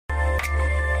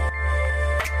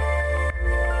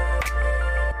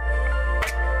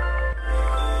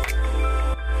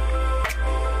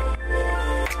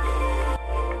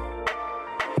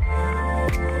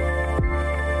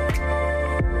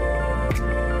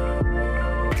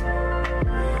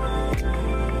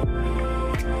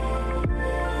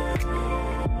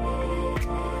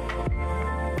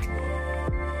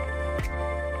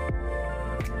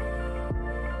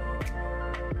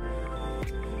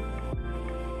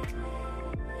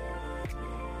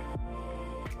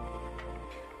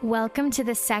Welcome to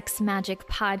the Sex Magic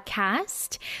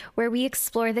Podcast, where we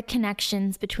explore the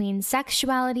connections between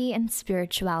sexuality and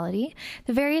spirituality,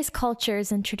 the various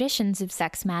cultures and traditions of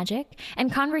sex magic,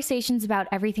 and conversations about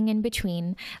everything in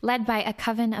between, led by a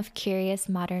coven of curious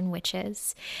modern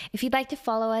witches. If you'd like to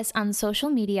follow us on social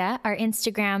media, our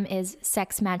Instagram is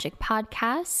Sex Magic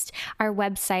Podcast, our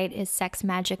website is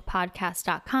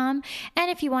sexmagicpodcast.com,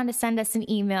 and if you want to send us an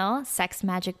email,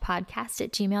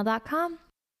 sexmagicpodcast@gmail.com.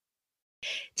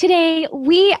 Today,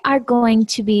 we are going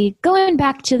to be going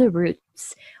back to the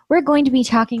roots. We're going to be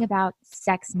talking about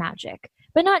sex magic,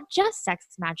 but not just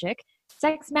sex magic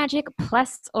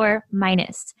plus or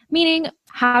minus, meaning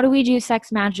how do we do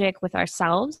sex magic with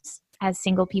ourselves as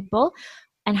single people,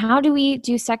 and how do we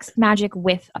do sex magic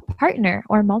with a partner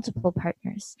or multiple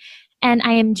partners? And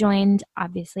I am joined,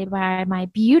 obviously, by my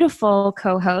beautiful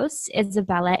co-hosts,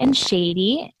 Isabella and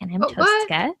Shady, and I'm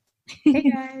Tosca. Hey,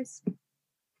 guys.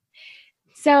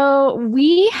 So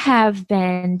we have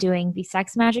been doing the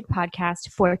Sex Magic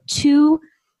Podcast for 2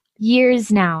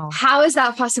 years now. How is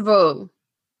that possible?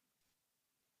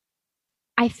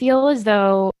 I feel as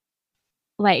though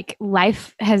like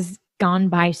life has gone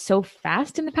by so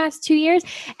fast in the past 2 years,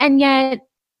 and yet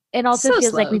it also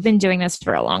feels like we've been doing this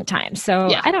for a long time. So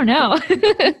yeah. I don't know.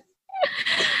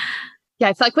 Yeah,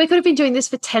 I feel like we could have been doing this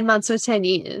for 10 months or 10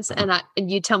 years, and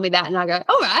you tell me that, and I go,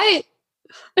 all right.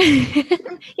 Yeah,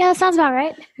 that sounds about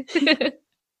right. But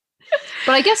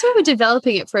I guess we were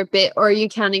developing it for a bit, or are you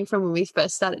counting from when we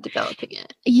first started developing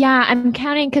it? Yeah, I'm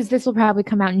counting because this will probably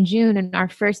come out in June, and our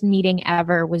first meeting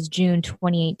ever was June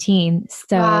 2018.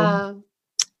 So, wow.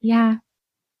 Yeah.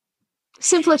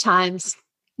 Simpler times.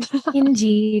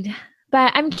 Indeed.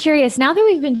 But I'm curious, now that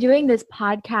we've been doing this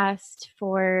podcast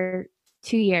for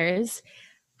 2 years,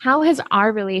 how has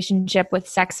our relationship with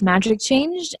sex magic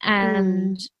changed?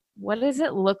 And what does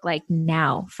it look like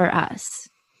now for us?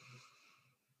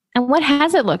 And what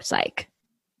has it looked like?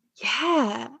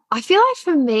 Yeah. I feel like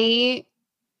for me,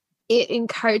 it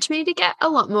encouraged me to get a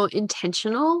lot more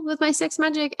intentional with my sex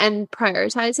magic and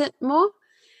prioritize it more,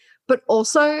 but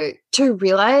also to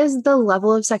realize the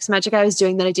level of sex magic I was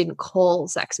doing that I didn't call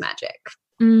sex magic.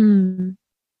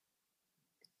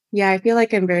 Yeah, I feel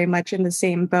like I'm very much in the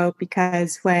same boat,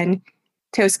 because when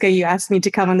Tosca, you asked me to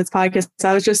come on this podcast, so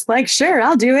I was just like, sure,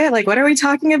 I'll do it. Like, what are we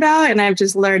talking about? And I've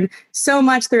just learned so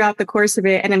much throughout the course of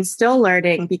it. And I'm still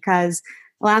learning, because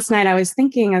last night I was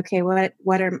thinking, okay,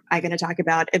 what am I going to talk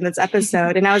about in this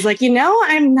episode? And I was like,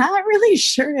 I'm not really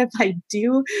sure if I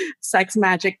do sex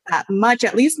magic that much,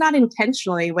 at least not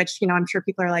intentionally, which, I'm sure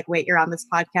people are like, wait, you're on this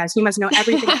podcast, you must know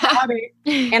everything about it.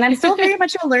 And I'm still very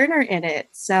much a learner in it.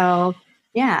 So,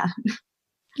 yeah.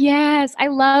 Yes, I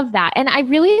love that. And I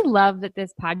really love that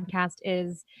this podcast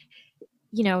is,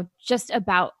 just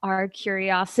about our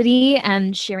curiosity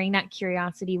and sharing that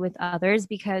curiosity with others,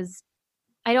 because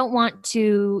I don't want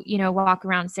to, walk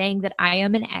around saying that I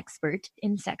am an expert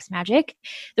in sex magic.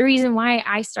 The reason why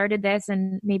I started this,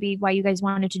 and maybe why you guys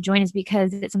wanted to join, is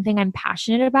because it's something I'm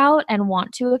passionate about and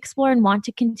want to explore and want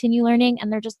to continue learning.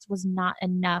 And there just was not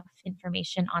enough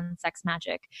information on sex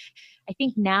magic. I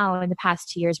think now in the past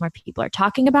 2 years, more people are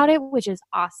talking about it, which is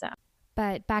awesome.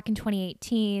 But back in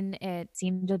 2018, it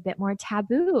seemed a bit more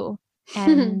taboo.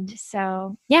 And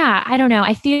so, yeah, I don't know.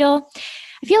 I feel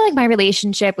like my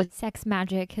relationship with sex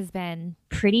magic has been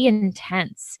pretty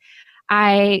intense.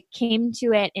 I came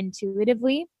to it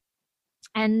intuitively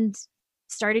and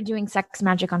started doing sex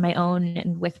magic on my own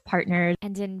and with partners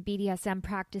and in BDSM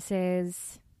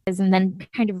practices, and then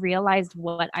kind of realized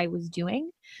what I was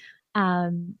doing.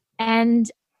 And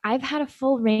I've had a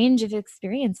full range of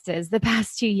experiences the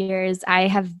past 2 years. I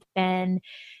have been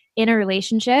in a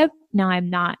relationship. No, I'm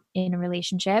not in a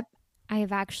relationship. I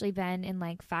have actually been in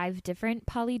like 5 different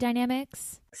poly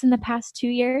dynamics in the past 2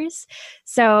 years.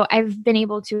 So I've been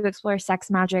able to explore sex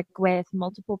magic with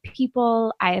multiple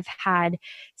people. I've had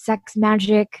sex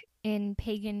magic in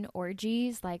pagan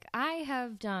orgies. Like, I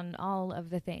have done all of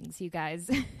the things, you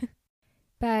guys.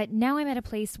 But now I'm at a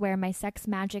place where my sex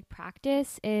magic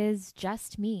practice is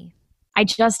just me. I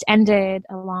just ended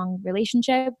a long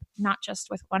relationship, not just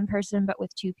with one person, but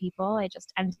with 2 people. I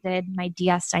just ended my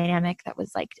DS dynamic that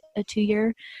was like a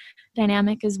 2-year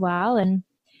dynamic as well. And,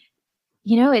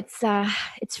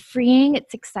 it's freeing,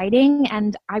 it's exciting.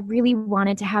 And I really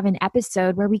wanted to have an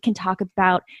episode where we can talk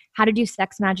about how to do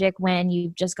sex magic when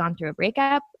you've just gone through a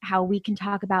breakup, how we can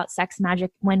talk about sex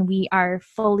magic when we are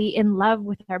fully in love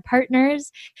with our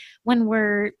partners, when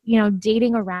we're,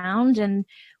 dating around, and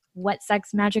what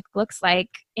sex magic looks like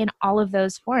in all of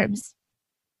those forms.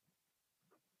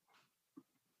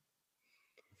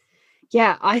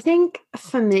 Yeah, I think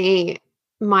for me,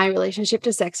 my relationship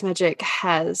to sex magic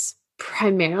has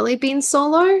primarily been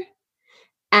solo,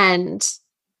 and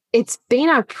it's been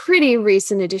a pretty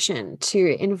recent addition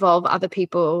to involve other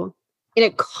people in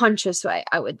a conscious way,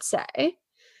 I would say.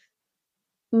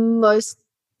 Most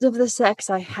of the sex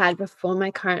I had before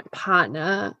my current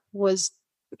partner was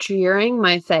during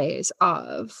my phase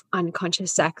of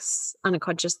unconscious sex,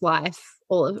 unconscious life.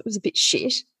 All of it was a bit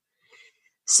shit.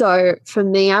 So for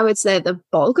me, I would say the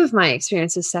bulk of my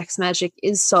experience of sex magic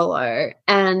is solo.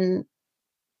 And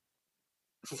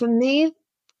for me,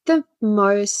 the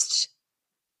most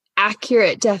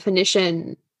accurate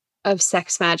definition of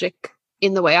sex magic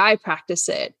in the way I practice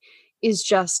it is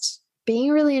just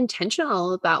being really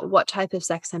intentional about what type of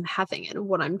sex I'm having and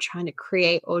what I'm trying to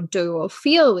create or do or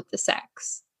feel with the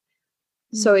sex.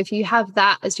 So if you have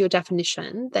that as your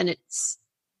definition, then it's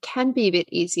can be a bit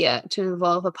easier to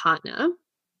involve a partner,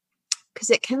 because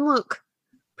it can look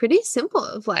pretty simple.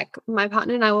 Of like, my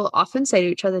partner and I will often say to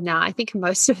each other now, I think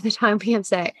most of the time we have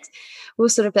sex, we'll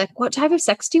sort of be like, what type of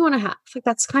sex do you want to have? Like,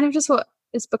 that's kind of just what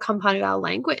has become part of our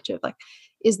language of like,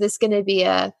 is this going to be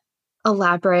a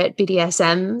elaborate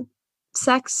BDSM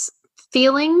sex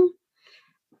feeling?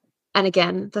 And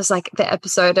again, there's like the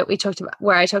episode that we talked about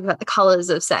where I talked about the colors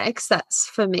of sex. That's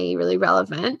for me really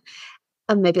relevant.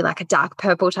 And maybe like a dark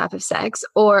purple type of sex.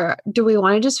 Or do we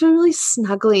want to just feel really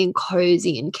snuggly and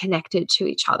cozy and connected to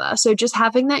each other? So just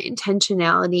having that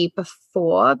intentionality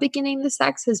before beginning the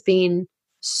sex has been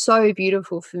so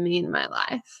beautiful for me in my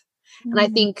life. And I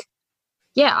think,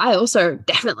 yeah, I also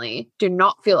definitely do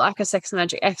not feel like a sex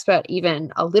magic expert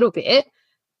even a little bit.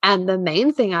 And the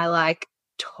main thing I like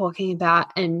talking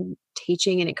about and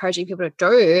teaching and encouraging people to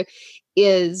do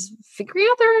is figuring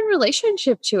out their own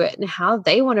relationship to it and how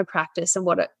they want to practice and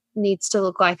what it needs to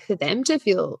look like for them to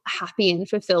feel happy and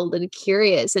fulfilled and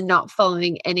curious, and not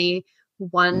following any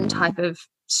one type of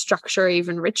structure or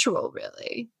even ritual,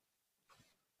 really.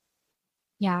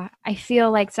 Yeah, I feel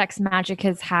like sex magic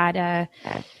has had a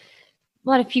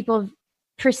lot of people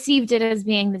perceived it as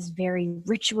being this very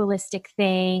ritualistic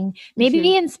thing,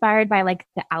 maybe inspired by like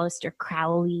the Aleister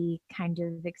Crowley kind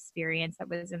of experience that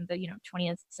was in the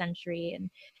 20th century.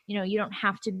 And you don't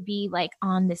have to be like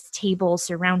on this table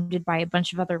surrounded by a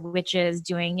bunch of other witches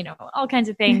doing all kinds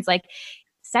of things. Like,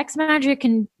 sex magic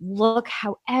can look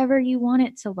however you want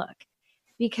it to look,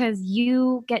 because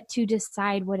you get to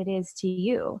decide what it is to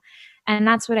you. And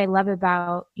that's what I love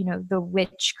about the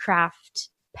witchcraft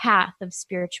path of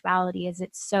spirituality, is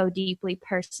it's so deeply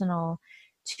personal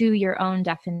to your own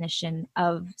definition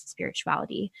of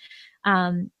spirituality.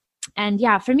 And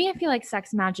yeah, for me, I feel like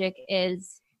sex magic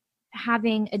is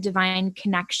having a divine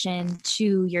connection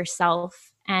to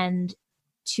yourself and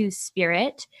to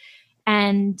spirit,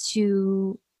 and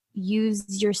to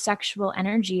use your sexual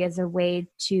energy as a way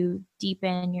to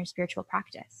deepen your spiritual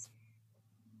practice.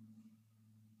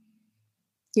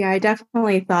 Yeah, I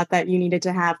definitely thought that you needed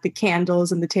to have the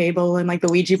candles and the table and like the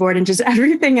Ouija board and just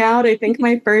everything out. I think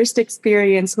my first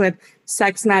experience with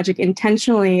sex magic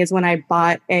intentionally is when I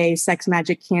bought a sex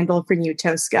magic candle for New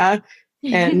Tosca.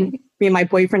 And me and my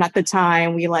boyfriend at the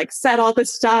time, we like said all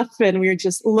this stuff and we were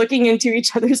just looking into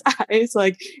each other's eyes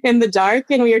like in the dark.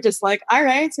 And we were just like, all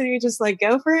right, so we just like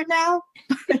go for it now.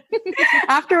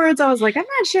 Afterwards, I was like, I'm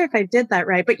not sure if I did that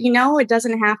right. But it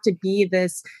doesn't have to be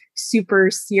this super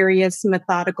serious,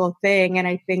 methodical thing. And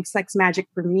I think sex magic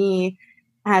for me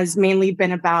has mainly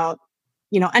been about,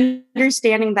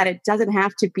 understanding that it doesn't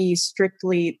have to be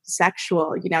strictly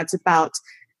sexual. It's about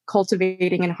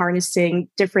cultivating and harnessing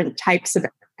different types of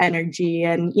energy.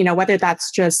 And, whether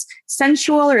that's just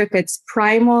sensual or if it's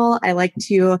primal, I like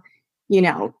to,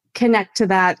 connect to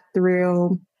that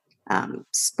through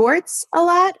sports a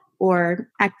lot, or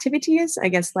activities, I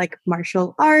guess, like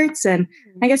martial arts, and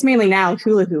I guess mainly now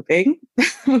hula hooping.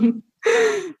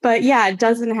 But yeah, it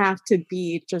doesn't have to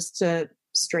be just a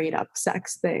straight up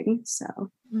sex thing.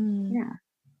 So yeah.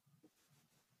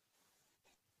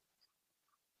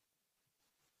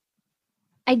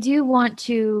 I do want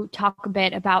to talk a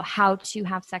bit about how to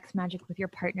have sex magic with your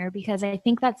partner, because I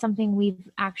think that's something we've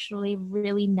actually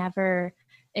really never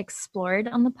explored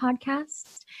on the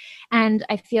podcast. And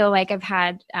I feel like I've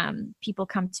had people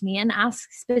come to me and ask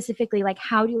specifically, like,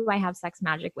 how do I have sex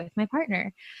magic with my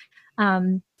partner?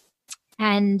 And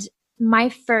my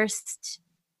first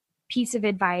piece of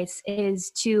advice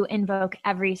is to invoke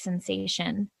every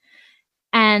sensation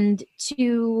and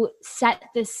to set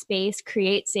this space,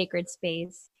 create sacred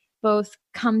space both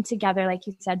come together, like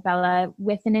you said, Bella,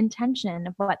 with an intention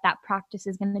of what that practice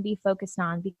is going to be focused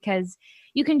on. Because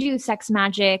you can do sex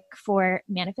magic for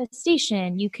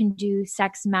manifestation. You can do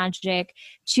sex magic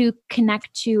to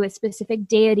connect to a specific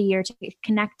deity or to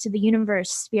connect to the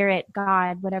universe, spirit,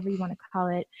 God, whatever you want to call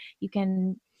it. You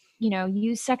can,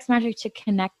 use sex magic to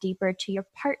connect deeper to your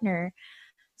partner.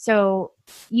 So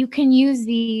you can use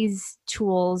these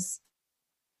tools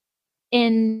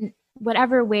in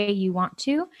whatever way you want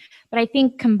to. But I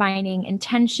think combining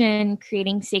intention,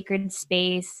 creating sacred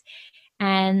space,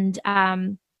 and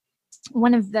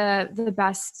one of the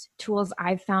best tools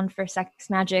I've found for sex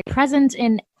magic, present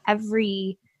in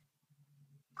every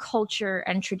culture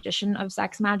and tradition of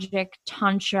sex magic,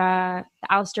 Tantra, the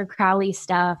Aleister Crowley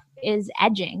stuff, is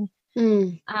edging.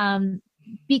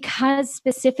 Because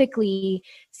specifically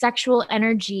sexual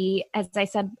energy, as I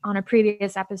said on a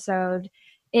previous episode,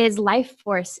 is life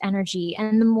force energy.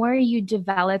 And the more you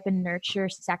develop and nurture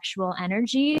sexual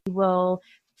energy, you will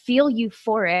feel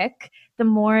euphoric, the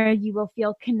more you will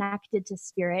feel connected to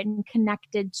spirit and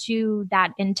connected to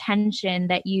that intention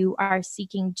that you are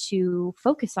seeking to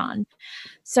focus on.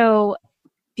 So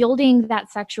building that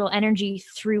sexual energy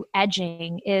through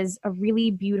edging is a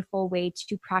really beautiful way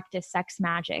to practice sex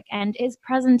magic, and is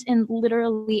present in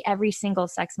literally every single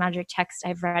sex magic text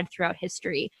I've read throughout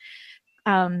history.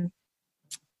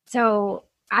 So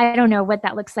I don't know what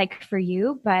that looks like for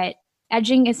you, but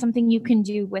edging is something you can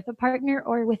do with a partner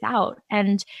or without.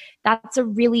 And that's a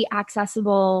really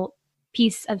accessible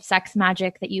piece of sex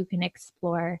magic that you can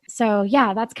explore. So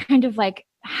yeah, that's kind of like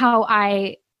how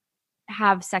I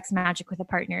have sex magic with a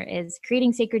partner, is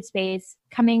creating sacred space,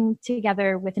 coming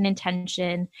together with an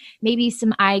intention, maybe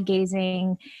some eye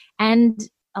gazing, and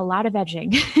a lot of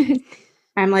edging.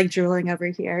 I'm like drooling over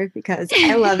here because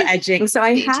I love edging. So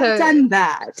I have done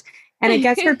that. And I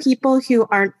guess for people who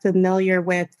aren't familiar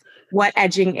with what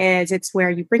edging is, it's where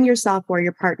you bring yourself or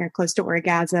your partner close to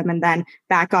orgasm and then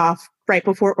back off right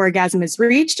before orgasm is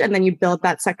reached. And then you build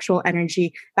that sexual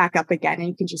energy back up again. And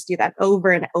you can just do that over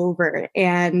and over.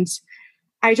 And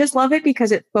I just love it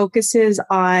because it focuses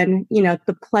on,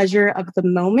 the pleasure of the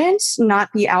moment, not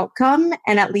the outcome.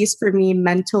 And at least for me,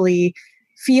 mentally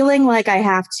feeling like I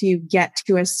have to get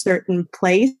to a certain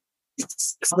place,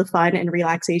 the fun and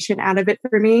relaxation out of it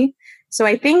for me. So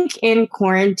I think in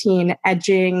quarantine,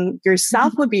 edging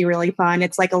yourself would be really fun.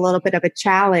 It's like a little bit of a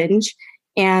challenge.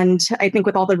 And I think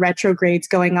with all the retrogrades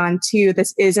going on too,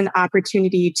 this is an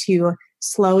opportunity to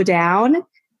slow down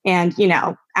and,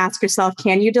 ask yourself,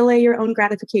 can you delay your own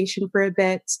gratification for a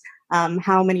bit?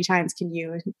 How many times can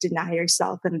you deny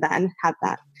yourself and then have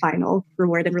that final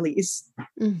reward and release?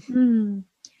 Mm-hmm.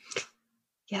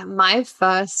 Yeah, my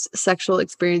first sexual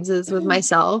experiences with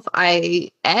myself,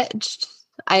 I edged.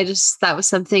 That was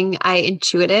something I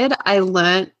intuited. I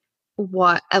learned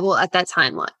at that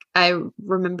time, like I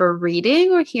remember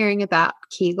reading or hearing about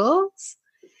Kegels,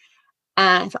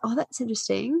 and I thought, oh, that's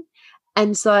interesting.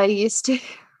 And so I used to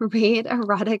read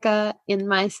erotica in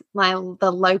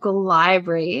the local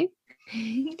library,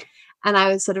 and I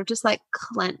would sort of just like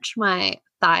clench my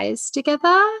thighs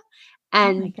together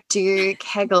and do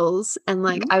Kegels, and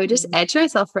like I would just edge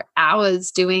myself for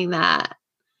hours doing that.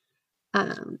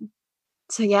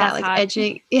 So yeah, that's like hot.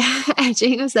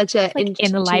 Edging was such a like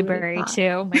in the library part. Too.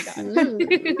 Oh my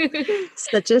god,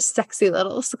 such a sexy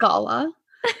little scholar.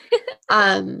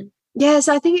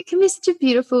 So I think it can be such a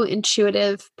beautiful,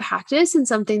 intuitive practice and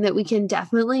something that we can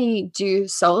definitely do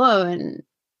solo.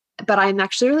 But I'm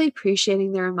actually really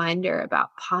appreciating the reminder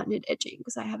about partnered edging,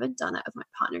 because I haven't done it with my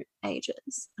partner in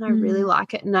ages, and I really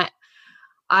like it. And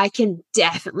I can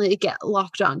definitely get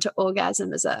locked onto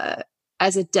orgasm as a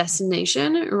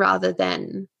destination rather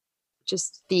than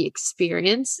just the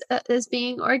experience as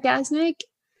being orgasmic,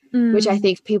 which I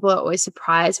think people are always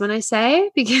surprised when I say,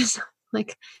 because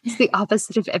like it's the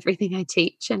opposite of everything I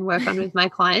teach and work on with my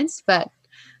clients. But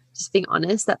just being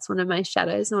honest, that's one of my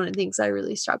shadows and one of the things I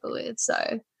really struggle with.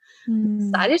 So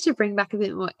excited to bring back a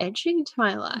bit more edging into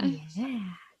my life.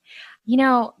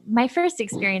 Yeah. My first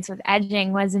experience with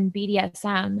edging was in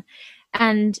BDSM.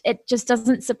 And it just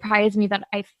doesn't surprise me that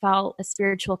I felt a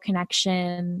spiritual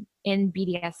connection in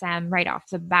BDSM right off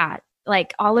the bat.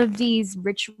 Like all of these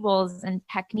rituals and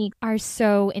techniques are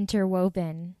so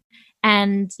interwoven.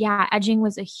 And yeah, edging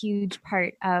was a huge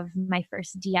part of my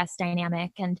first DS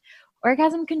dynamic. And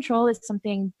orgasm control is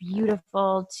something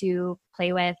beautiful to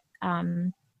play with.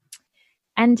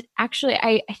 And actually,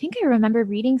 I think I remember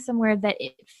reading somewhere that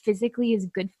it physically is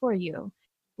good for you.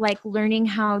 Like learning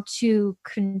how to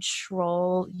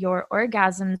control your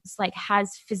orgasms like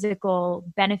has physical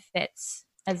benefits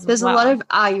as There's well. a lot of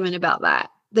argument about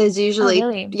that. There's usually,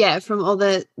 really? from all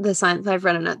the science I've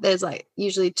read on it, there's like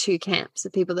usually two camps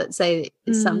of people that say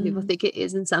some people think it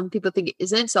is and some people think it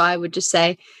isn't. So I would just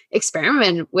say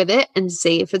experiment with it and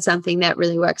see if it's something that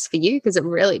really works for you, because it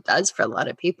really does for a lot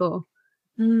of people.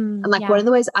 And like one of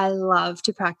the ways I love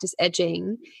to practice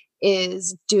edging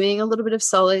is doing a little bit of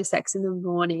solo sex in the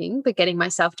morning, but getting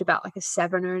myself to about like a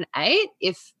 7 or an 8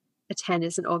 if a 10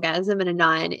 is an orgasm and a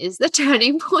 9 is the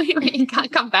turning point where you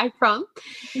can't come back from.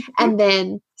 And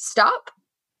then stop,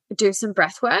 do some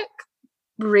breath work,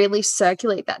 really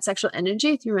circulate that sexual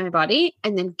energy through my body,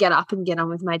 and then get up and get on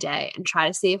with my day and try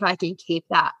to see if I can keep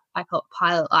that, I call it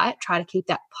pilot light, try to keep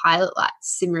that pilot light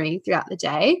simmering throughout the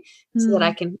day so that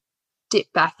I can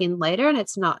dip back in later and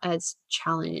it's not as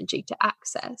challenging to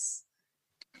access.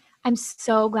 I'm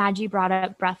so glad you brought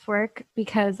up breath work,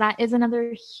 because that is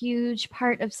another huge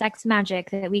part of sex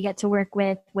magic that we get to work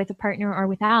with a partner or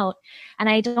without. And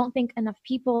I don't think enough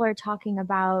people are talking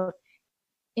about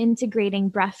integrating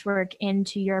breath work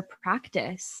into your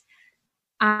practice.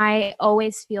 I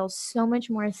always feel so much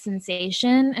more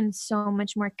sensation and so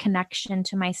much more connection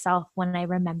to myself when I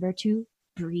remember to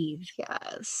breathe.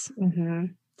 Yes.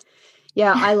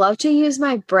 Yeah, I love to use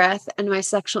my breath and my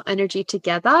sexual energy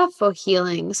together for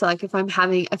healing. So like if I'm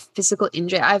having a physical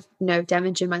injury, I have nerve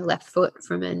damage in my left foot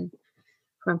from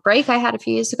a break I had a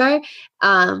few years ago.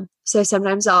 So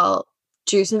sometimes I'll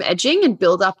do some edging and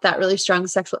build up that really strong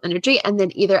sexual energy. And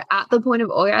then either at the point of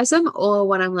orgasm or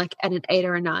when I'm like at an 8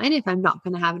 or a 9, if I'm not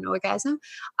going to have an orgasm,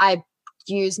 I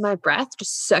use my breath to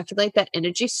circulate that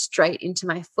energy straight into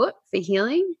my foot for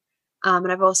healing.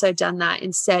 And I've also done that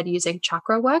instead using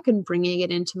chakra work and bringing it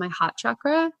into my heart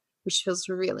chakra, which feels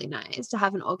really nice to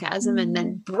have an orgasm and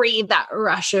then breathe that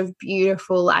rush of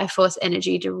beautiful life force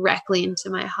energy directly into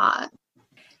my heart.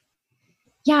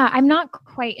 Yeah, I'm not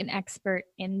quite an expert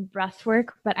in breath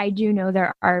work, but I do know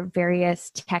there are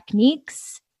various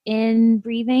techniques in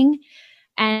breathing.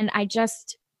 And I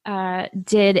just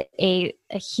did a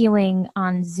healing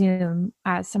on Zoom.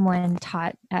 Someone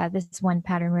taught this one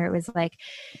pattern where it was like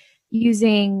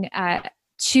using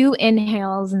 2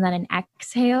 inhales and then an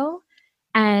exhale,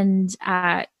 and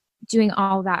doing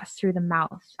all that through the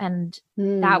mouth. And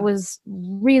that was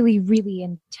really, really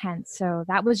intense. So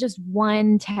that was just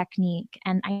one technique.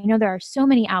 And I know there are so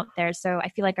many out there. So I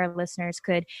feel like our listeners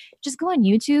could just go on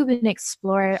YouTube and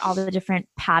explore all the different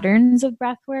patterns of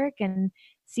breath work and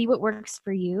see what works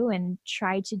for you, and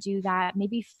try to do that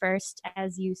maybe first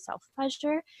as you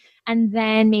self-pleasure and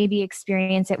then maybe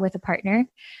experience it with a partner.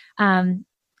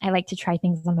 I like to try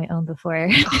things on my own before.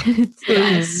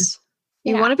 Yes.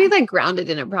 You want to be like grounded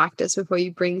in a practice before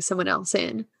you bring someone else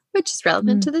in, which is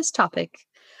relevant to this topic.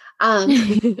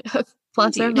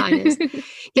 Plus or minus.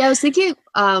 Yeah, I was thinking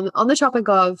on the topic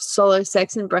of solo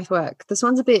sex and breath work, this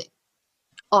one's a bit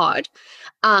odd.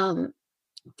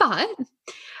 But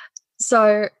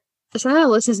so some of our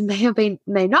listeners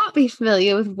may not be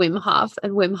familiar with Wim Hof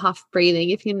and Wim Hof breathing.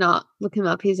 If you're not, look him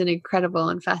up. He's an incredible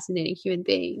and fascinating human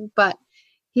being. But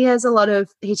he teaches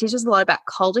a lot about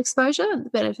cold exposure and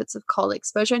the benefits of cold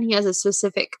exposure. And he has a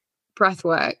specific breath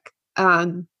work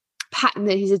pattern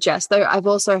that he suggests. Though I've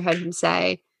also heard him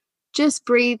say, just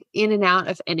breathe in and out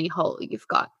of any hole you've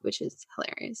got, which is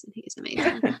hilarious. And he's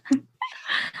amazing.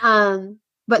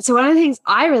 But so one of the things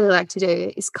I really like to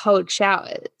do is cold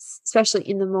showers, especially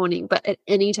in the morning, but at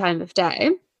any time of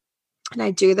day. And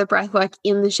I do the breath work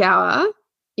in the shower.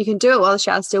 You can do it while the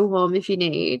shower's still warm if you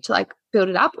need to like build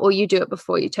it up, or you do it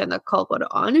before you turn the cold water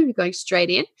on. If you're going straight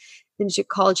in, then you do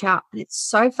cold shower. And it's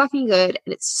so fucking good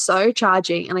and it's so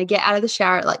charging. And I get out of the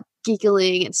shower like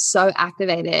giggling. It's so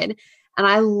activated. And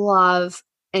I love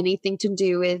anything to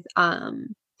do with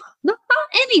not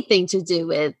anything to do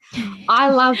with. I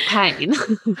love pain.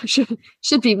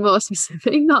 should be more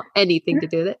specific. Not anything to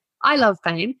do with it. I love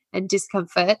pain and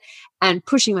discomfort and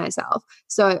pushing myself.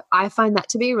 So I find that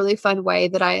to be a really fun way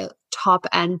that I top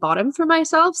and bottom for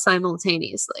myself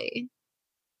simultaneously.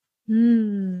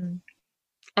 And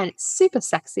it's super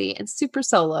sexy and super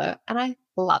solo, and I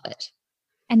love it.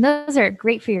 And those are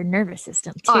great for your nervous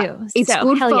system too. It's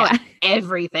good for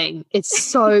everything. It's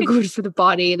so good for the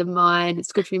body, the mind.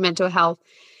 It's good for your mental health.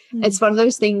 It's one of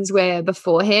those things where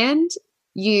beforehand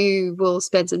you will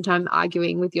spend some time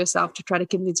arguing with yourself to try to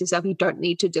convince yourself you don't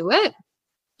need to do it.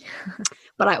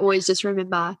 But I always just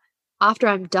remember after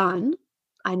I'm done,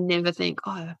 I never think,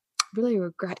 oh, I really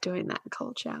regret doing that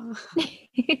cold shower.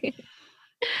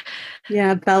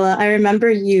 Yeah, Bella, I remember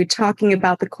you talking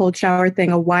about the cold shower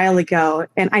thing a while ago,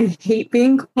 and I hate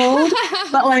being cold,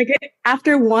 but like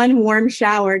after one warm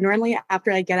shower, normally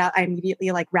after I get out, I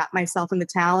immediately like wrap myself in the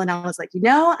towel, and I was like,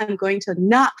 I'm going to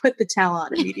not put the towel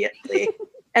on immediately.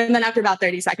 And then after about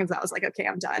 30 seconds, I was like, okay,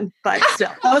 I'm done. But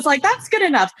still, I was like, that's good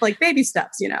enough. Like baby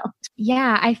steps, you know?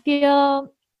 Yeah, I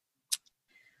feel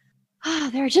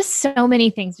there are just so many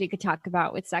things we could talk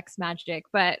about with sex magic.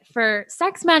 But for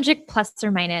sex magic plus or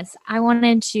minus, I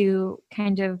wanted to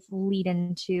kind of lead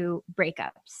into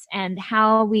breakups and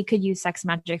how we could use sex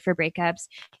magic for breakups,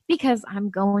 because I'm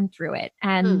going through it,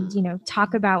 and, you know,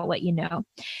 talk about what you know.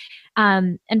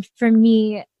 And for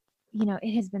me, you know,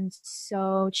 it has been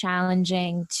so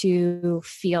challenging to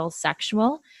feel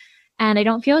sexual. And I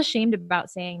don't feel ashamed about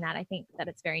saying that. I think that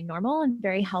it's very normal and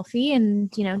very healthy and,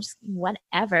 you know, just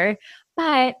whatever.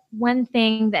 But one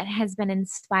thing that has been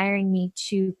inspiring me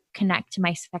to connect to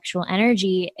my sexual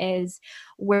energy is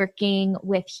working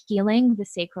with healing the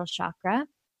sacral chakra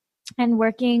and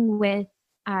working with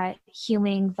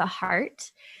healing the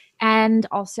heart, and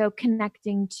also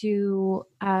connecting to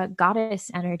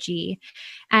goddess energy.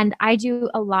 And I do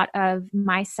a lot of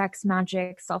my sex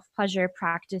magic self-pleasure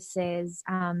practices,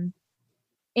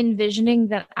 envisioning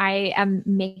that I am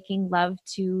making love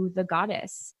to the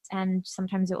goddess. And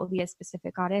sometimes it will be a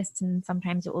specific goddess, and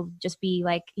sometimes it will just be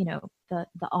like, you know, the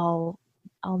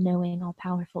all-knowing,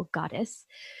 all-powerful goddess,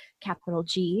 capital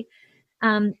G.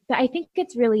 But I think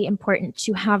it's really important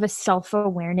to have a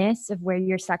self-awareness of where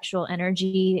your sexual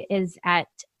energy is at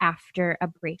after a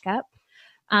breakup.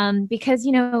 Because,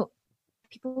 you know,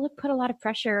 people have put a lot of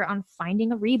pressure on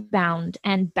finding a rebound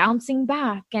and bouncing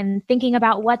back and thinking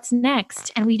about what's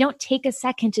next. And we don't take a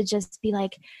second to just be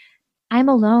like, I'm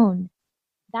alone.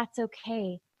 That's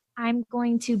okay. I'm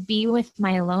going to be with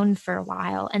my alone for a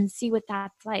while and see what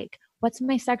that's like. What's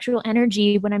my sexual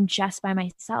energy when I'm just by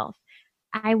myself?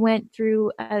 I went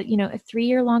through a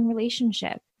 3-year-long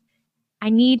relationship. I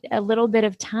need a little bit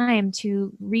of time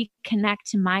to reconnect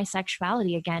to my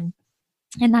sexuality again.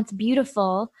 And that's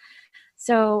beautiful.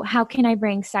 So how can I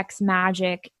bring sex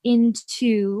magic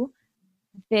into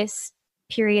this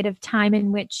period of time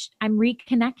in which I'm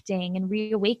reconnecting and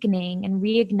reawakening and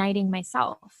reigniting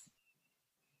myself?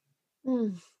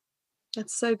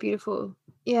 That's so beautiful.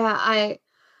 Yeah,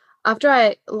 after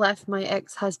I left my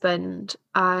ex-husband,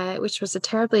 which was a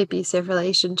terribly abusive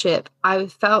relationship, I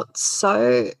felt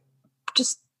so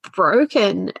just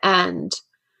broken and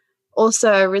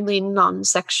also really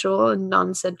non-sexual and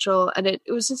non-sensual. And it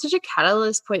was just such a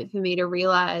catalyst point for me to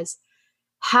realize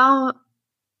how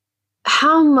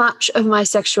much of my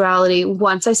sexuality,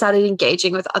 once I started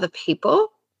engaging with other people,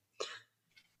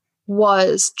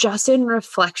 was just in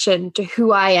reflection to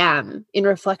who I am, in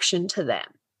reflection to them,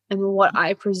 and what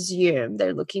I presume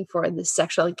they're looking for in this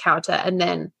sexual encounter, and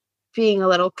then being a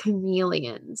little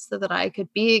chameleon so that I could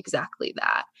be exactly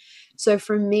that. So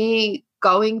for me,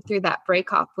 going through that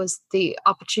breakup was the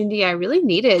opportunity I really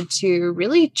needed to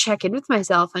really check in with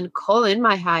myself and call in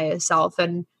my higher self.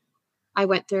 And I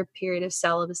went through a period of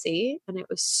celibacy, and it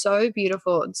was so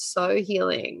beautiful and so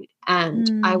healing.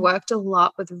 And I worked a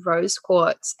lot with rose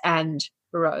quartz and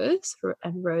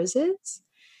roses.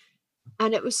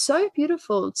 And it was so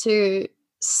beautiful to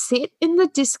sit in the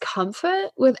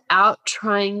discomfort without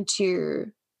trying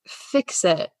to fix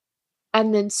it,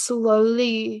 and then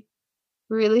slowly,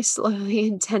 really slowly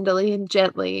and tenderly and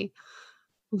gently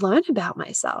learn about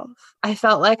myself. I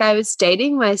felt like I was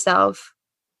dating myself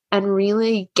and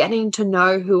really getting to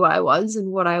know who I was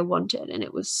and what I wanted. And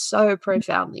it was so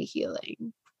profoundly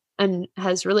healing and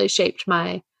has really shaped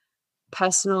my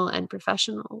personal and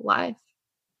professional life.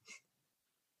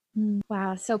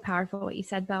 Wow, so powerful what you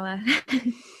said, Bella.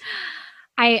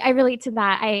 I relate to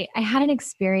that. I had an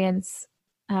experience,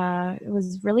 it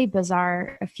was really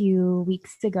bizarre a few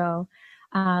weeks ago.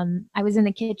 I was in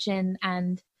the kitchen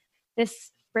and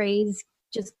this phrase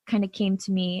just kind of came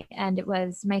to me, and it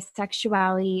was, my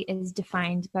sexuality is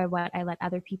defined by what I let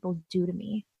other people do to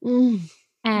me.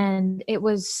 And it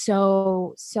was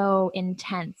so, so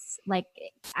intense. Like,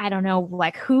 I don't know,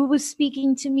 like who was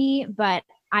speaking to me, but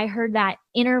I heard that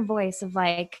inner voice of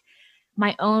like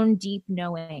my own deep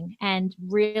knowing, and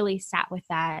really sat with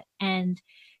that. And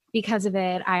because of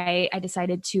it, I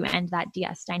decided to end that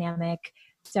DS dynamic.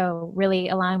 So really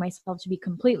allowing myself to be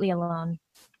completely alone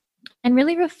and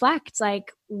really reflect,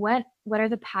 like, what are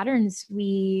the patterns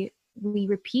we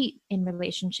repeat in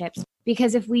relationships?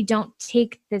 Because if we don't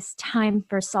take this time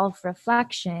for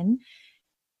self-reflection,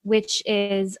 which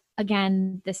is,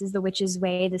 again, this is the witch's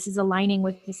way, this is aligning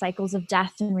with the cycles of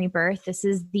death and rebirth, this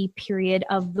is the period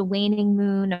of the waning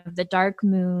moon, of the dark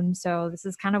moon, so this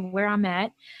is kind of where I'm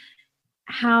at.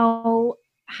 How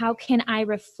can I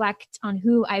reflect on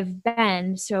who I've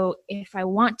been, so if I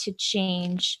want to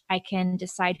change, I can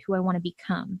decide who I want to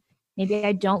become? Maybe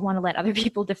I don't want to let other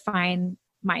people define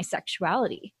my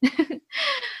sexuality.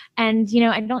 And,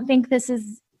 I don't think this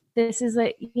is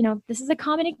a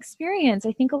common experience.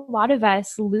 I think a lot of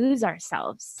us lose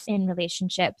ourselves in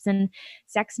relationships, and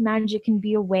sex magic can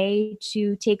be a way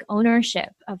to take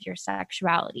ownership of your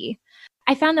sexuality.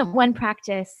 I found that one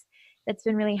practice that's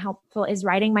been really helpful is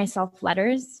writing myself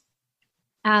letters.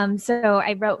 So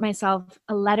I wrote myself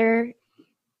a letter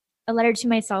to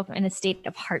myself in a state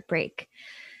of heartbreak,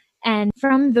 and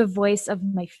from the voice of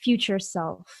my future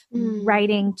self,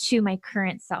 writing to my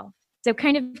current self. So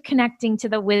kind of connecting to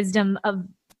the wisdom of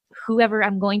whoever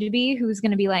I'm going to be, who's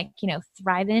going to be like,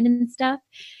 thriving and stuff,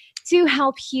 to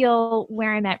help heal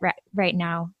where I'm at right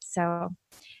now. So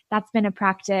that's been a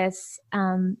practice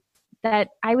that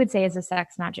I would say is a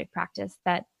sex magic practice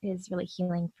that is really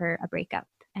healing for a breakup.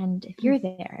 And if you're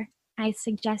there, I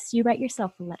suggest you write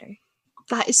yourself a letter.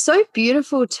 That is so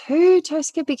beautiful too,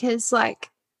 Tosca, because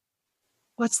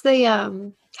what's the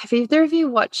have either of you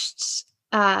watched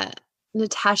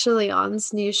Natasha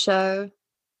Lyonne's new show?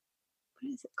 What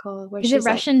is it called? Is it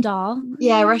Russian Doll?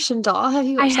 Yeah, Russian Doll. Have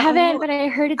you watched that? I haven't, but I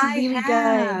heard it's really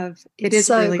good. It is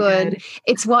so really good.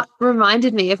 It's what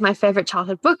reminded me of my favorite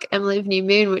childhood book, Emily of New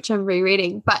Moon, which I'm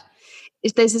rereading. But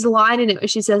there's this line in it where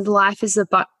she says, life is a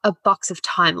box of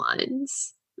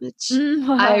timelines, which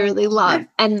I really love.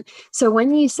 And so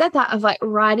when you said that of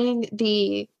writing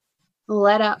the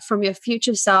letter from your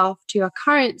future self to your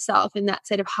current self in that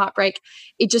state of heartbreak,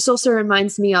 it just also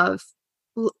reminds me of,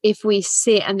 if we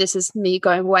sit, and this is me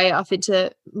going way off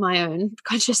into my own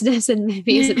consciousness and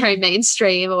maybe isn't very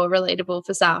mainstream or relatable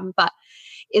for some, but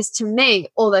is, to me,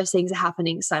 all those things are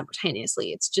happening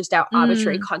simultaneously. It's just our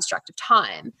arbitrary construct of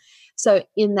time. So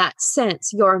in that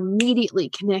sense, you're immediately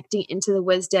connecting into the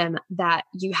wisdom that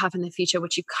you have in the future,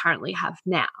 which you currently have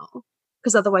now,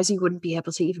 because otherwise you wouldn't be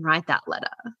able to even write that letter.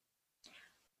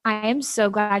 I am so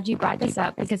glad you brought this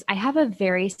up, because I have a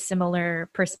very similar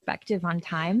perspective on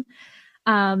time.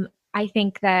 I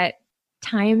think that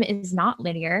time is not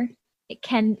linear. It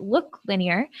can look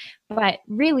linear, but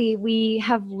really we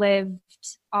have lived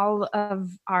all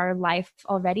of our life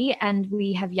already, and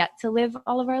we have yet to live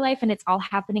all of our life, and it's all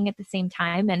happening at the same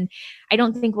time. And I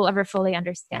don't think we'll ever fully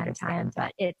understand time,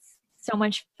 but it's so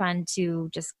much fun to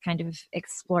just kind of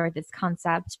explore this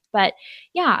concept. But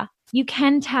yeah, you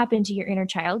can tap into your inner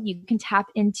child. You can tap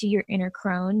into your inner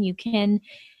crone. You can,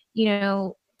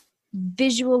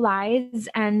 visualize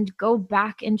and go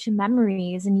back into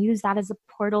memories and use that as a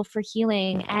portal for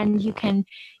healing. And you can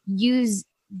use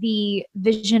the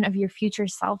vision of your future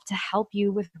self to help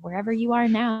you with wherever you are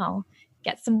now.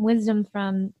 Get some wisdom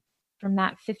from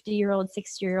that 50-year-old,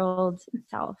 60-year-old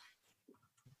self.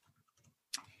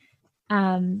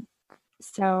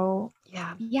 So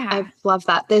yeah, I love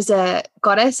that. There's a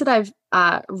goddess that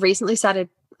I've recently started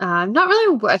not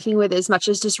really working with as much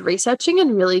as just researching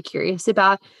and really curious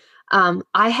about.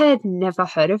 I had never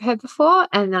heard of her before,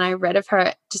 and then I read of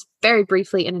her just very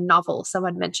briefly in a novel.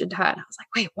 Someone mentioned her, and I was like,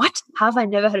 wait, what? How have I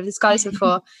never heard of this goddess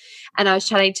before? And I was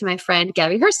chatting to my friend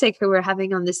Gabby Herstick, who we're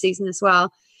having on this season as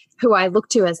well, who I look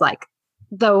to as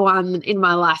the one in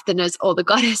my life that knows all the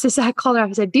goddesses. I called her up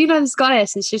and said, do you know this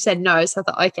goddess? And she said no. So I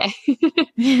thought, okay.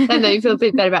 That made me feel a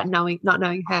bit better about not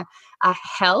knowing her.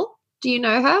 Hel, do you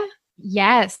know her?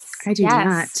 Yes. I do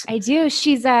not. I do.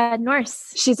 She's a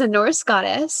Norse. She's a Norse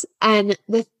goddess. And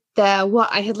what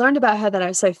I had learned about her that I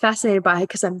was so fascinated by,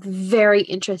 because I'm very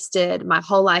interested my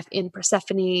whole life in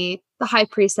Persephone, the high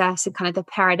priestess, and kind of the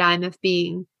paradigm of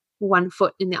being one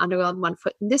foot in the underworld, one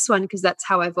foot in this one, because that's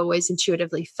how I've always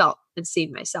intuitively felt and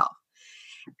seen myself.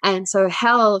 And so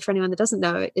Hel, for anyone that doesn't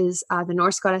know, is the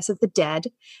Norse goddess of the dead.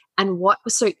 And what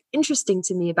was so interesting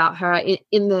to me about her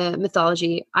in the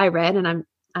mythology I read, and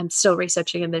I'm still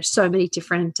researching, and there's so many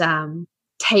different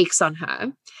takes on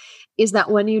her, is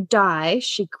that when you die,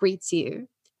 she greets you,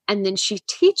 and then she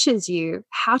teaches you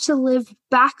how to live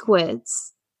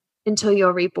backwards until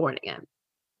you're reborn again.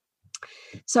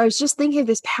 So I was just thinking of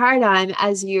this paradigm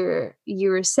as you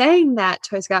were saying that,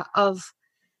 Tosca, of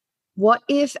what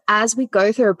if as we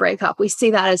go through a breakup, we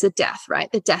see that as a death, right?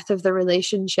 The death of the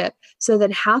relationship. So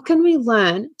then how can we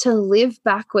learn to live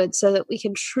backwards so that we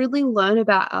can truly learn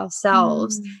about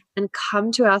ourselves and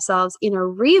come to ourselves in a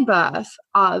rebirth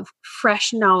of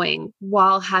fresh knowing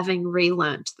while having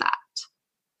relearned that?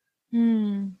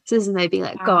 So this is maybe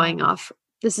going off.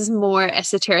 This is more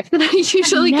esoteric than I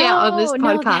usually get on this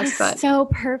podcast. But so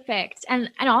perfect. And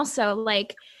also,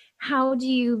 how do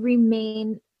you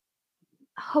remain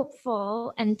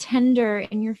hopeful and tender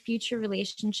in your future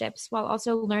relationships while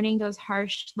also learning those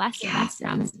harsh lessons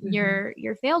from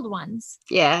your failed ones?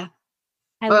 Yeah.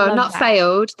 Well, not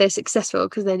failed. They're successful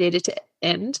because they needed to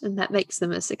end, and that makes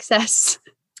them a success.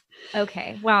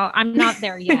 Okay. Well, I'm not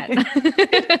there yet.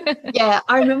 Yeah,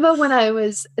 I remember when I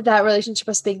was that relationship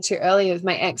I was speaking to earlier with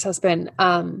my ex-husband.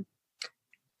 I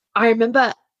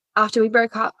remember after we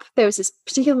broke up, there was this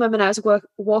particular moment I was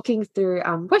walking through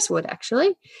Westwood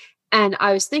actually, and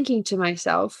I was thinking to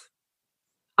myself,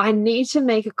 I need to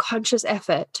make a conscious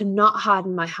effort to not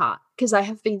harden my heart because I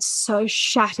have been so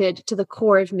shattered to the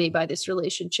core of me by this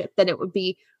relationship that it would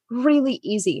be really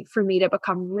easy for me to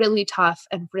become really tough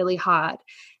and really hard.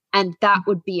 And that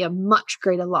would be a much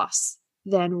greater loss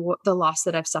than the loss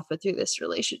that I've suffered through this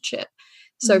relationship.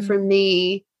 So for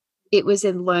me, it was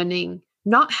in learning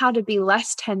not how to be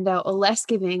less tender or less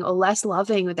giving or less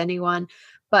loving with anyone,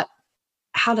 but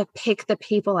how to pick the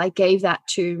people I gave that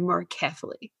to more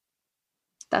carefully.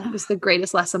 That was the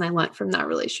greatest lesson I learned from that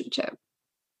relationship.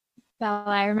 Bella,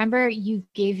 I remember you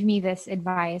gave me this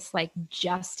advice like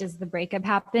just as the breakup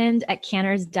happened at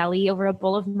Canner's Deli over a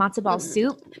bowl of matzo ball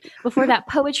soup before that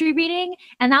poetry reading.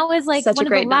 And that was like one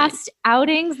of the last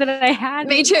outings that I had.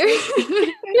 Me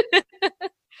too.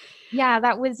 Yeah,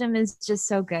 that wisdom is just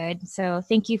so good. So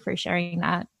thank you for sharing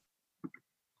that.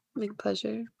 My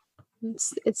pleasure.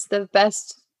 It's the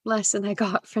best lesson I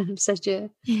got from such a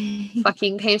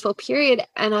fucking painful period.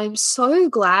 And I'm so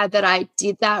glad that I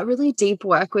did that really deep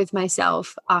work with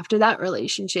myself after that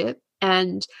relationship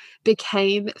and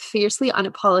became fiercely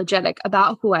unapologetic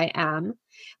about who I am,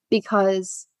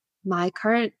 because my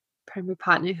current primary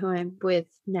partner who I'm with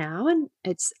now, and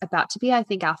it's about to be, I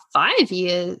think, our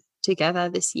 5-year together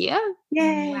this year.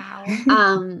 Yay.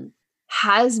 Wow.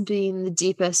 Has been the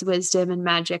deepest wisdom and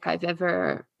magic I've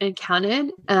ever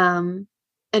encountered.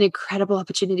 An incredible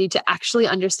opportunity to actually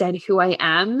understand who I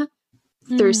am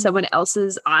through someone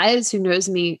else's eyes who knows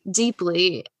me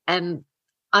deeply, and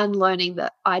unlearning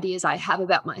the ideas I have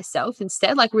about myself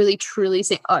instead, like really truly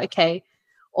saying, oh, okay,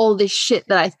 all this shit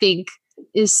that I think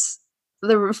is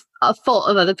the fault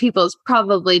of other people is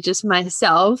probably just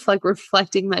myself, like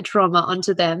reflecting my trauma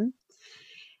onto them.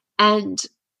 And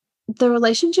the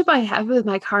relationship I have with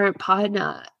my current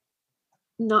partner,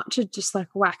 not to just like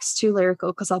wax too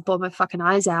lyrical because I'll bawl my fucking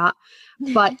eyes out,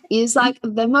 but is like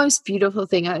the most beautiful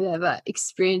thing I've ever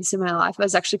experienced in my life. I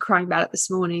was actually crying about it this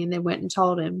morning and then went and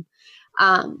told him.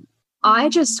 I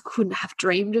just couldn't have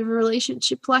dreamed of a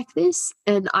relationship like this.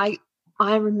 And I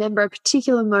remember a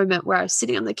particular moment where I was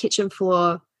sitting on the kitchen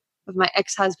floor of my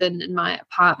ex-husband in my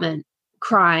apartment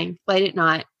crying late at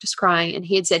night, just crying. And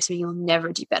he had said to me, "You'll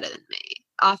never do better than me,"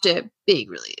 after being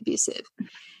really abusive.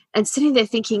 And sitting there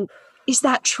thinking, is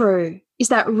that true? Is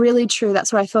that really true?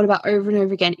 That's what I thought about over and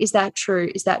over again. Is that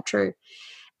true? Is that true?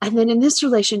 And then in this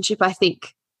relationship, I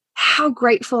think how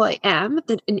grateful I am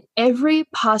that in every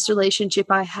past relationship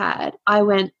I had, I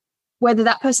went, whether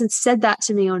that person said that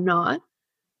to me or not,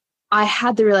 I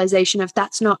had the realization of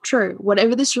that's not true.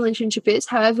 Whatever this relationship is,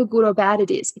 however good or bad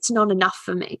it is, it's not enough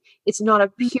for me. It's not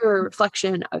a pure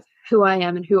reflection of who I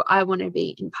am and who I want to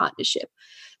be in partnership.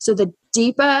 So the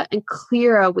deeper and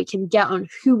clearer we can get on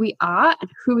who we are and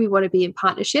who we want to be in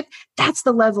partnership, that's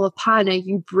the level of partner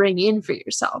you bring in for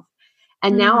yourself.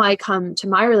 And now I come to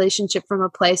my relationship from a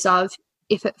place of,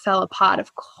 if it fell apart,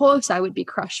 of course I would be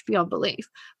crushed beyond belief.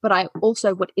 But I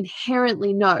also would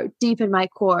inherently know deep in my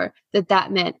core that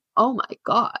that meant, oh my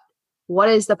God, what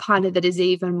is the partner that is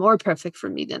even more perfect for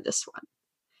me than this one?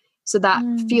 So that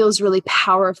feels really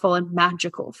powerful and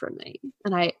magical for me.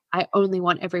 And I only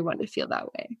want everyone to feel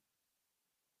that way.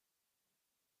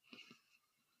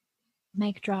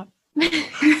 Mic drop.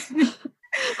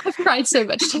 I've cried so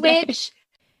much today.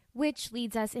 Which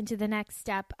leads us into the next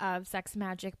step of sex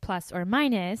magic plus or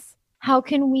minus. How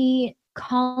can we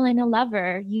call in a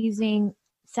lover using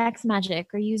sex magic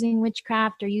or using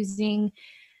witchcraft or using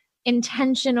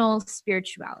intentional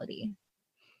spirituality?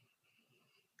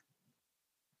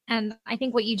 And I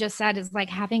think what you just said is like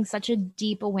having such a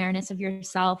deep awareness of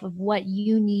yourself, of what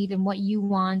you need and what you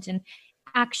want, and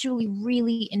actually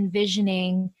really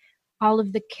envisioning all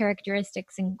of the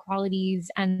characteristics and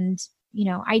qualities and, you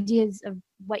know, ideas of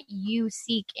what you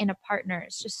seek in a partner.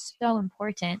 It's just so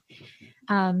important.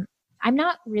 I'm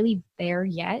not really there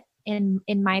yet in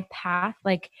my path.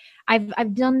 Like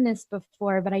I've done this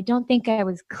before, but I don't think I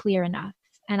was clear enough.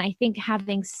 And I think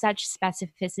having such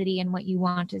specificity in what you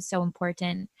want is so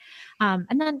important.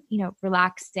 And then, you know,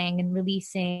 relaxing and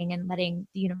releasing and letting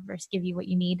the universe give you what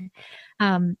you need.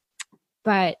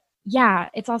 But yeah,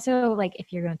 it's also like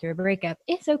if you're going through a breakup,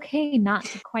 it's okay not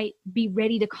to quite be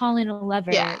ready to call in a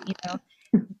lover. Yeah. You know,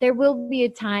 there will be a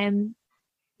time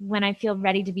when I feel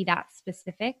ready to be that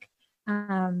specific.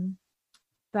 But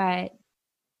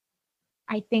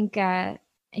I think that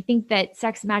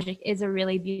sex magic is a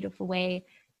really beautiful way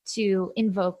to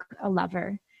invoke a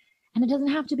lover. And it doesn't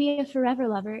have to be a forever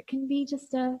lover. It can be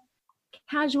just a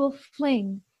casual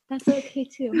fling. That's okay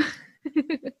too.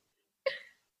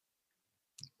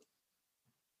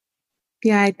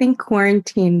 Yeah, I think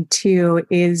quarantine too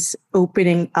is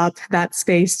opening up that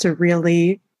space to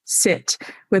really sit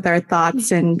with our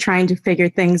thoughts and trying to figure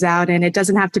things out. And it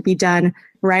doesn't have to be done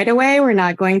right away. We're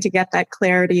not going to get that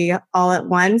clarity all at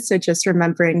once. So just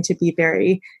remembering to be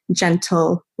very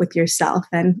gentle with yourself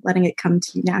and letting it come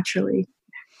to you naturally.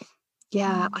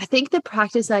 Yeah, I think the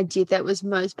practice I did that was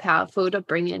most powerful to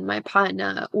bring in my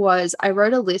partner was I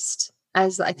wrote a list,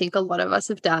 as I think a lot of us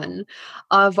have done,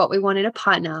 of what we want in a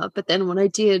partner. But then what I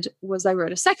did was I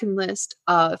wrote a second list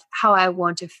of how I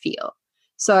want to feel.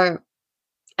 So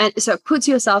it puts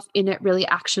yourself in it really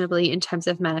actionably in terms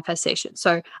of manifestation.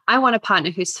 So I want a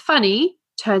partner who's funny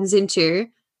turns into,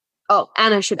 oh,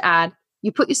 and I should add,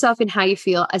 you put yourself in how you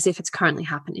feel as if it's currently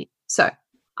happening. So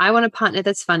I want a partner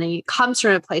that's funny, comes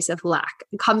from a place of lack,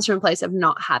 comes from a place of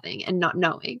not having and not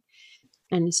knowing.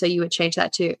 And so you would change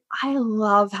that to, I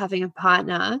love having a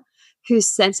partner whose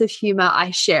sense of humor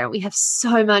I share. We have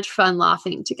so much fun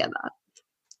laughing together.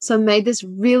 So I made this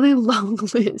really long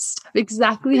list of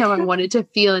exactly how I wanted to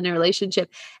feel in a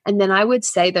relationship. And then I would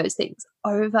say those things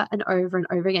over and over and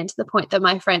over again to the point that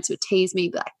my friends would tease me,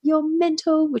 like, you're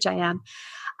mental, which I am.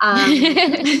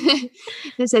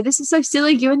 They say, this is so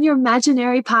silly, you and your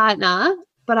imaginary partner.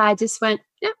 But I just went,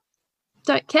 yeah,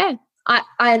 don't care.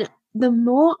 I the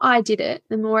more I did it,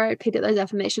 the more I repeated those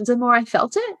affirmations, the more I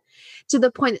felt it, to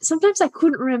the point that sometimes I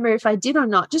couldn't remember if I did or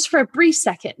not, just for a brief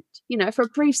second. You know, for a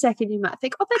brief second, you might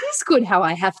think, oh, that is good how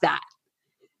I have that.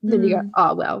 And then you go,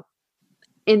 oh, well,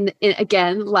 in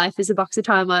again, life is a box of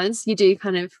timelines. You do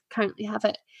kind of currently have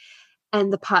it.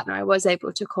 And the partner I was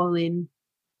able to call in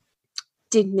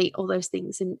did meet all those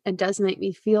things and does make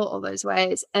me feel all those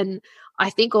ways. And I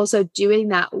think also doing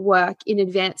that work in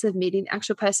advance of meeting the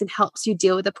actual person helps you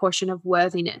deal with a portion of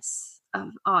worthiness of,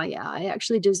 oh yeah, I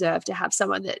actually deserve to have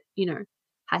someone that, you know,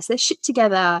 has their shit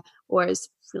together or is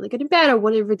really good in bed or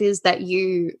whatever it is that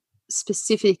you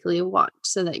specifically want,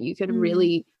 so that you can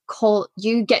really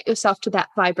get yourself to that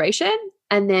vibration,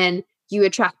 and then you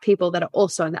attract people that are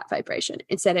also in that vibration,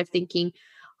 instead of thinking,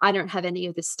 I don't have any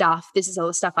of this stuff, this is all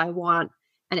the stuff I want.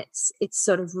 And it's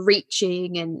sort of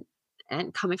reaching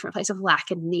and coming from a place of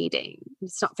lack and needing.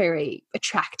 It's not very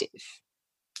attractive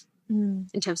in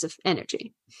terms of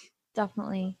energy.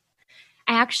 Definitely.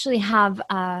 I actually have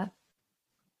a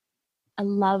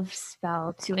love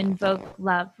spell to invoke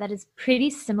love that is pretty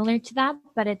similar to that,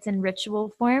 but it's in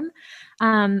ritual form.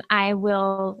 I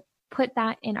will put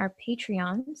that in our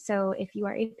Patreon. So if you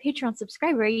are a Patreon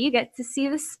subscriber, you get to see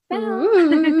the spell.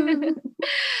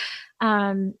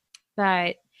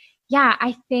 But yeah,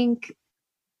 I think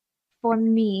for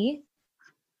me,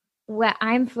 what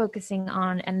I'm focusing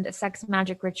on and the sex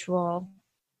magic ritual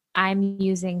I'm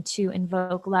using to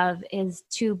invoke love is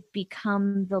to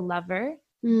become the lover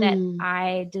that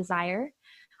I desire.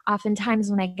 Oftentimes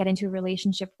when I get into a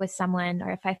relationship with someone,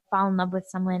 or if I fall in love with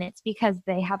someone, it's because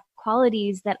they have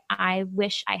qualities that I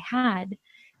wish I had.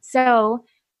 So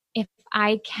if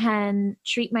I can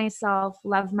treat myself,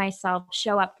 love myself,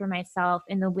 show up for myself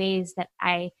in the ways that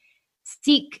I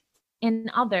seek in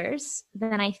others,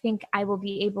 then I think I will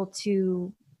be able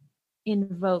to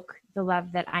invoke the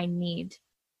love that I need,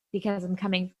 because I'm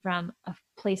coming from a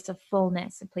place of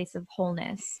fullness, a place of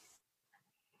wholeness.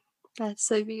 That's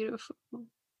so beautiful.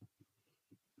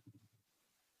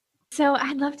 So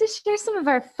I'd love to share some of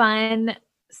our fun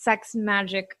sex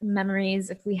magic memories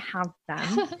if we have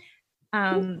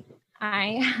them.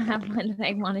 I have one that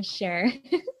I want to share.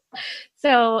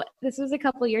 So this was a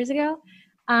couple years ago.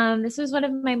 This was one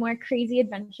of my more crazy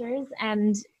adventures.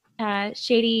 And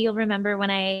Shady, you'll remember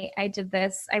when I did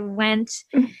this. I went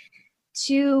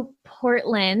to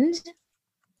Portland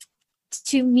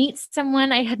to meet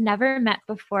someone I had never met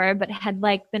before, but had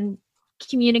like been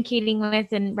communicating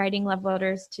with and writing love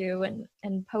letters to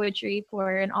and poetry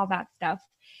for and all that stuff.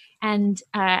 And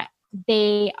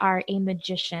they are a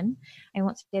magician. I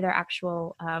won't say their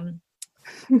actual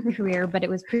career, but it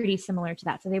was pretty similar to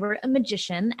that. So they were a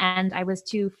magician, and I was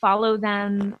to follow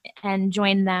them and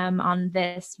join them on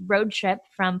this road trip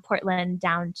from Portland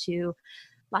down to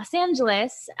Los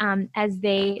Angeles as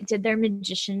they did their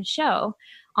magician show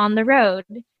on the road.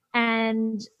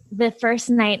 And the first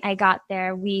night I got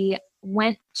there, we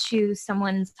went to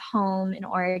someone's home in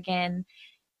Oregon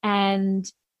and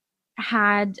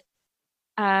had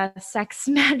a sex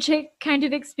magic kind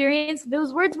of experience.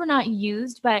 Those words were not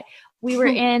used, but we were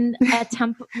in a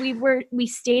temple. We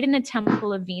stayed in a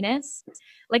temple of Venus.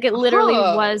 Like it literally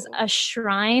was a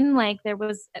shrine. Like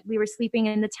we were sleeping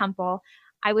in the temple.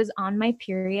 I was on my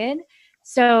period.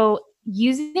 So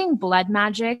using blood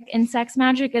magic in sex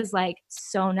magic is like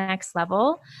so next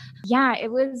level. Yeah,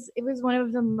 it was one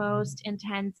of the most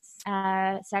intense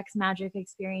sex magic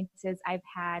experiences I've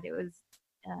had. It was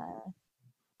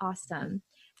awesome.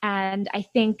 And I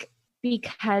think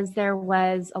because there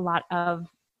was a lot of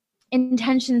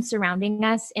intention surrounding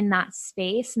us in that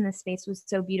space, and the space was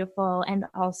so beautiful, and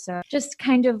also just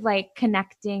kind of like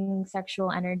connecting sexual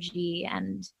energy,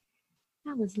 and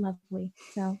that was lovely.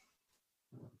 So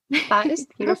that is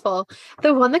beautiful.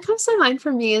 The one that comes to mind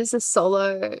for me is a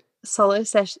solo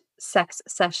sex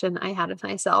session I had with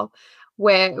myself,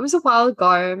 where it was a while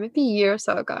ago, maybe a year or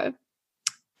so ago,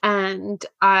 and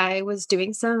I was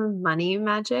doing some money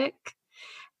magic,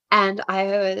 and I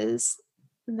was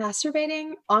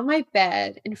masturbating on my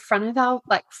bed in front of our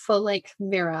like full length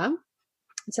mirror.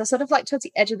 So sort of like towards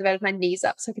the edge of the bed with my knees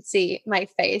up so I could see my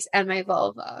face and my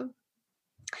vulva.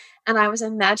 And I was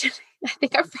imagining, I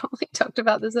think I've probably talked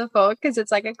about this before because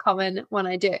it's like a common one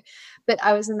I do, but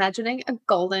I was imagining a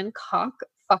golden cock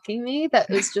fucking me that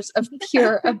was just of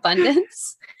pure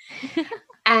abundance.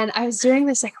 And I was doing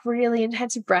this like really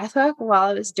intense breath work while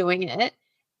I was doing it.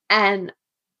 And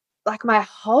like my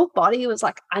whole body was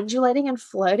like undulating and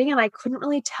floating, and I couldn't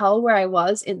really tell where I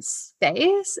was in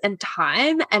space and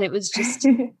time. And it was just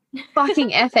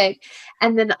fucking epic.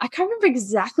 And then I can't remember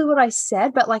exactly what I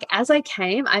said, but like as I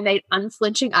came, I made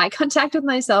unflinching eye contact with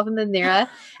myself in the mirror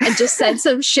and just said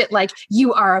some shit like,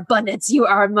 "You are abundance, you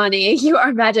are money, you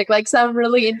are magic," like some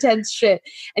really intense shit,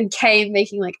 and came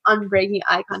making like unbreaking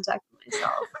eye contact with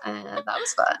myself. And that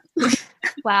was fun.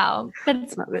 Wow,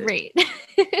 that's great.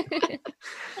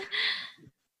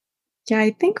 Yeah,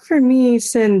 I think for me,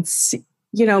 since,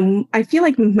 I feel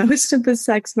like most of the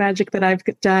sex magic that I've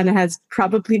done has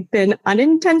probably been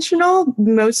unintentional,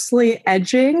 mostly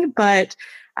edging. But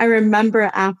I remember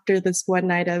after this one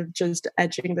night of just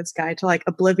edging this guy to like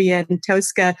oblivion,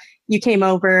 Tosca, you came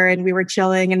over and we were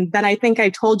chilling. And then I think I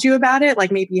told you about it,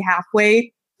 like maybe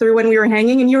halfway through when we were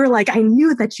hanging, and you were like, "I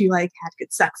knew that you like had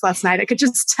good sex last night. I could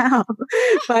just tell."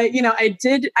 But I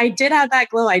did have that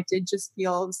glow. I did just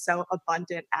feel so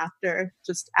abundant after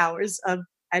just hours of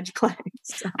edge playing.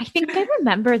 So. I think I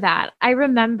remember that. I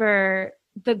remember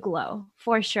the glow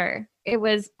for sure. It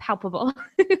was palpable.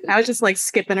 I was just like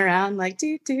skipping around, like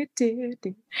do.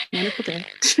 Wonderful day.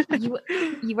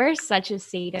 You are such a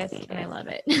sadist, and I love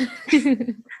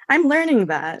it. I'm learning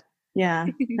that. Yeah,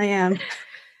 I am.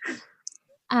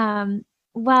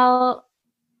 Well,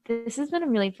 this has been a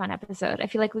really fun episode. I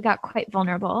feel like we got quite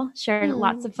vulnerable, shared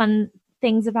lots of fun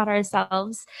things about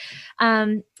ourselves.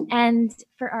 And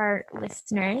for our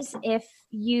listeners, if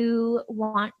you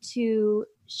want to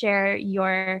share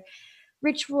your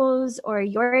rituals or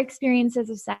your experiences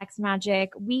of sex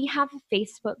magic, we have a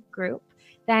Facebook group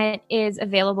that is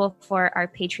available for our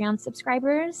Patreon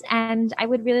subscribers. And I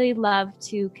would really love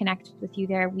to connect with you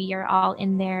there. We are all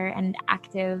in there and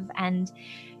active, and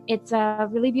it's a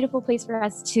really beautiful place for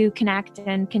us to connect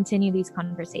and continue these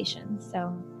conversations.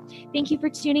 So thank you for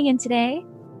tuning in today.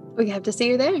 We hope to see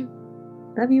you there.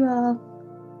 Love you all.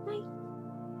 Bye.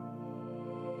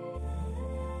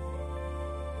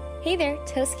 Hey there,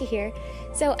 Tosca here.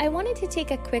 So I wanted to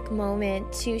take a quick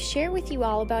moment to share with you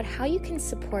all about how you can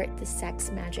support the Sex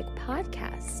Magic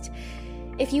Podcast.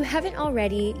 If you haven't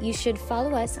already, you should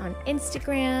follow us on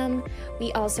Instagram.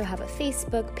 We also have a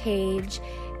Facebook page.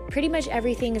 Pretty much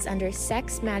everything is under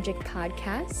Sex Magic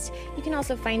Podcast. You can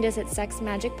also find us at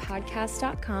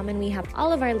sexmagicpodcast.com, and we have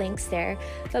all of our links there.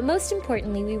 But most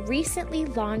importantly, we recently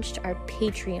launched our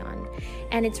Patreon,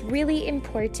 and it's really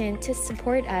important to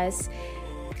support us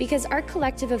because our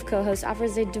collective of co-hosts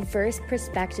offers a diverse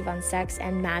perspective on sex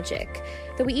and magic.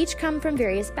 Though we each come from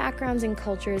various backgrounds and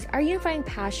cultures, our unifying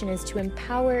passion is to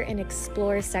empower and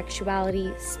explore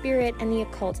sexuality, spirit, and the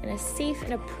occult in a safe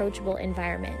and approachable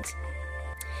environment.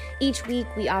 Each week,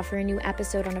 we offer a new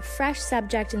episode on a fresh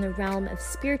subject in the realm of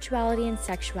spirituality and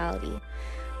sexuality.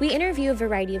 We interview a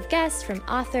variety of guests, from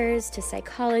authors to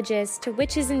psychologists to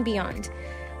witches and beyond.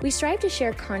 We strive to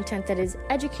share content that is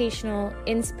educational,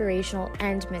 inspirational,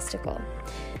 and mystical.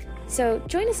 So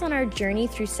join us on our journey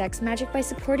through sex magic by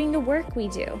supporting the work we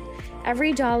do.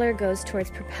 Every dollar goes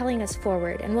towards propelling us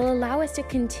forward and will allow us to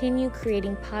continue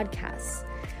creating podcasts.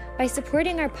 By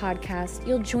supporting our podcast,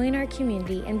 you'll join our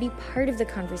community and be part of the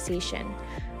conversation.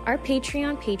 Our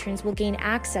Patreon patrons will gain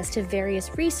access to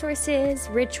various resources,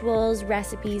 rituals,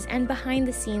 recipes, and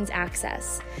behind-the-scenes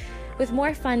access. With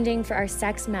more funding for our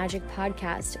Sex Magic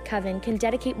Podcast, Coven can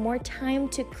dedicate more time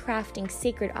to crafting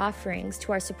sacred offerings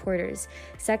to our supporters,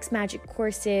 sex magic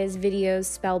courses, videos,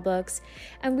 spell books,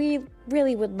 and we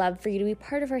really would love for you to be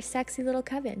part of our sexy little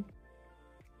coven.